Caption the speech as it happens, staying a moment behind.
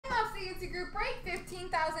Fantasy Group break,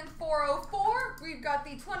 15,404. We've got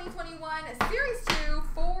the 2021 Series 2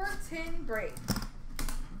 4-tin break.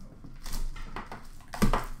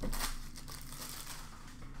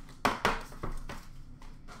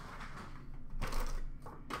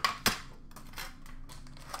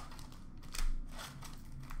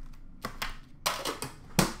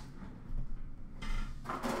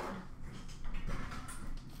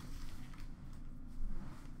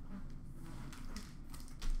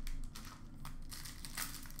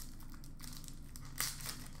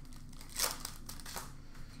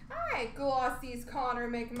 Glossies Connor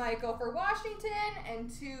McMichael for Washington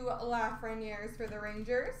and 2 Lafrenières for the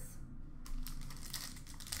Rangers.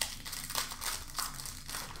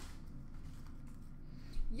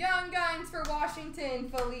 Young Guns for Washington,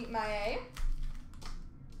 Philippe Maillet.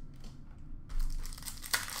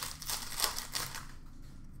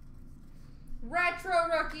 Retro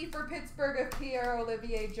Rookie for Pittsburgh of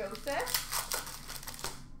Pierre-Olivier Joseph.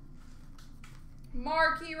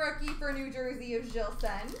 Marquee Rookie for New Jersey of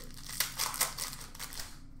Gilson.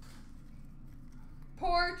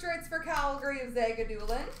 Portraits for Calgary of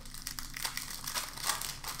Zagadulin.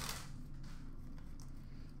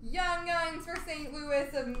 Young Guns for St. Louis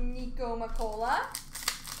of Nico Macola.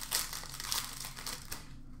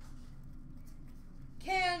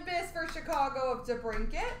 Canvas for Chicago of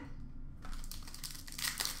DeBrincat.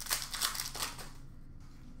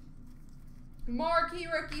 Marquee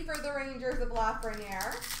Rookie for the Rangers of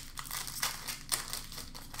Lafrenière.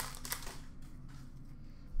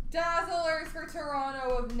 Dazzlers for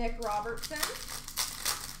Toronto of Nick Robertson.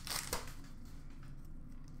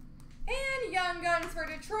 And Young Guns for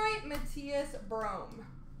Detroit, Matthias Brome.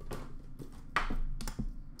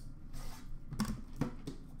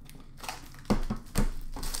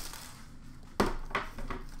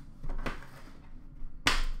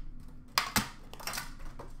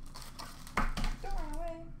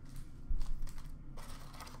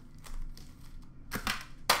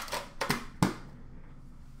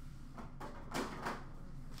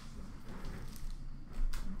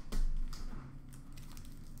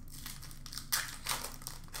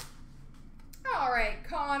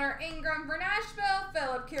 Connor Ingram for Nashville,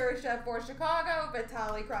 Philip Kurashev for Chicago,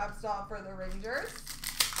 Vitaly Kravtsov for the Rangers.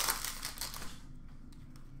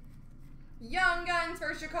 Young Guns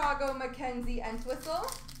for Chicago, Mackenzie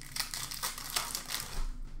Entwistle.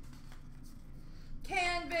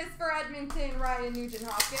 Canvas for Edmonton, Ryan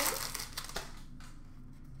Nugent-Hopkins.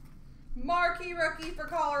 Marquee Rookie for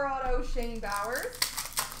Colorado, Shane Bowers.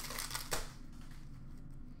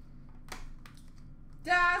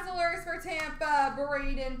 Dazzlers for Tampa,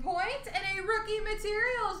 Braden Point, and a Rookie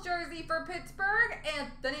Materials jersey for Pittsburgh,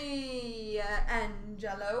 Anthony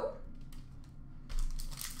Angelo.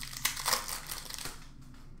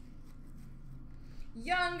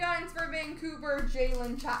 Young Guns for Vancouver,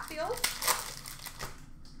 Jalen Chatfield.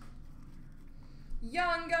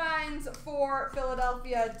 Young Guns for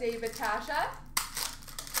Philadelphia, David Kasha.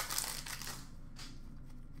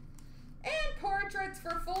 And Portraits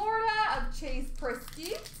for Florida of Chase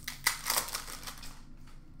Prisky.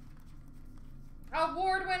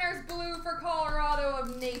 Award Winners Blue for Colorado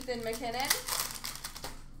of Nathan McKinnon.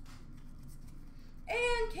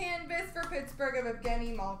 And Canvas for Pittsburgh of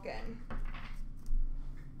Evgeny Malkin.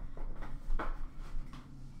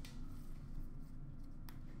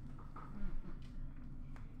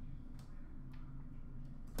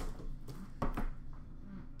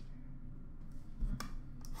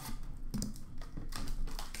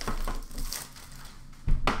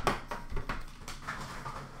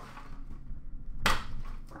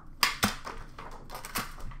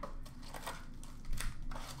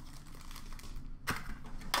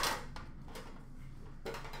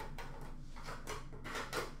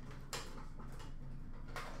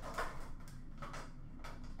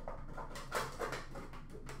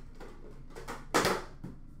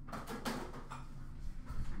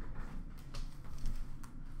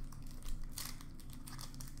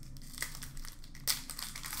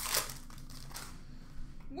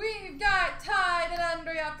 We've got Ty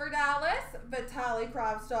Dellandrea for Dallas, Vitaly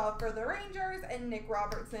Kravtsov for the Rangers, and Nick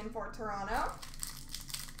Robertson for Toronto.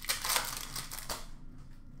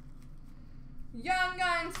 Young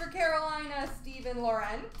Guns for Carolina, Steven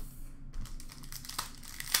Lorentz.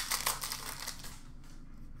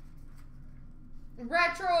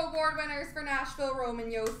 Retro Award Winners for Nashville, Roman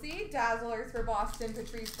Josi. Dazzlers for Boston,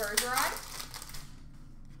 Patrice Bergeron.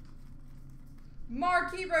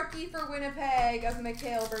 Marquee Rookie for Winnipeg of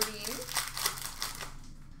Mikhail Berdin.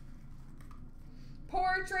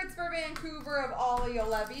 Portraits for Vancouver of Ollie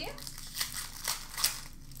Olevi.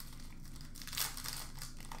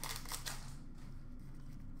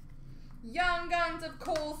 Young Guns of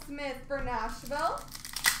Cole Smith for Nashville.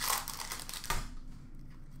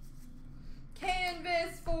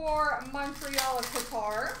 Canvas for Montreal of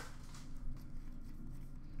Qatar.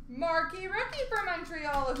 Marquee Rookie for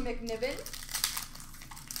Montreal of McNiven.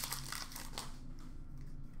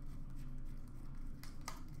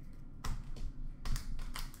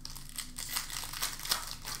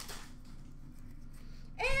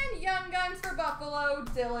 And Young Guns for Buffalo,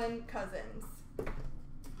 Dylan Cousins.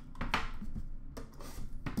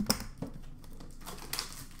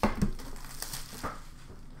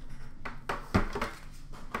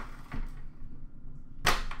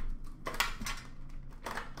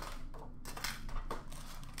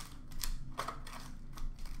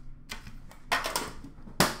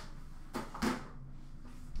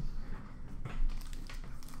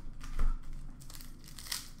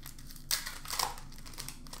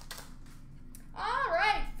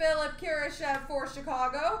 Philip Kurashev for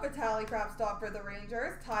Chicago. Vitaly Kravtsov for the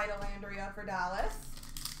Rangers. Ty Dellandrea for Dallas.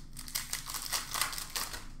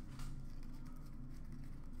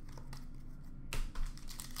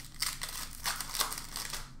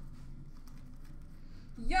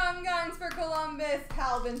 Young Guns for Columbus.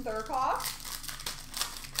 Calvin Thurkoff.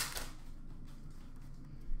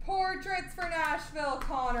 Portraits for Nashville.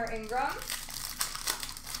 Connor Ingram.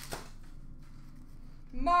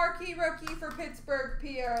 Marquee Rookie for Pittsburgh,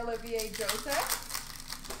 Pierre-Olivier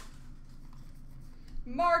Joseph.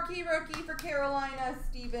 Marquee Rookie for Carolina,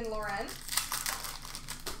 Steven Lorentz.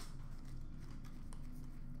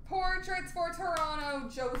 Portraits for Toronto,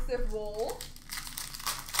 Joseph Woll.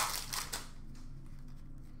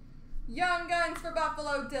 Young Guns for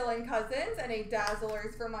Buffalo, Dylan Cousins. And a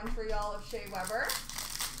Dazzlers for Montreal of Shea Weber.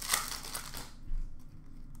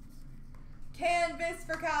 Canvas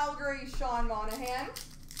for Calgary, Sean Monahan.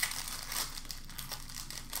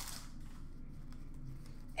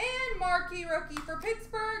 And Marquee Rookie for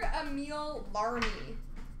Pittsburgh, Emil Larney.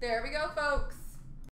 There we go, folks.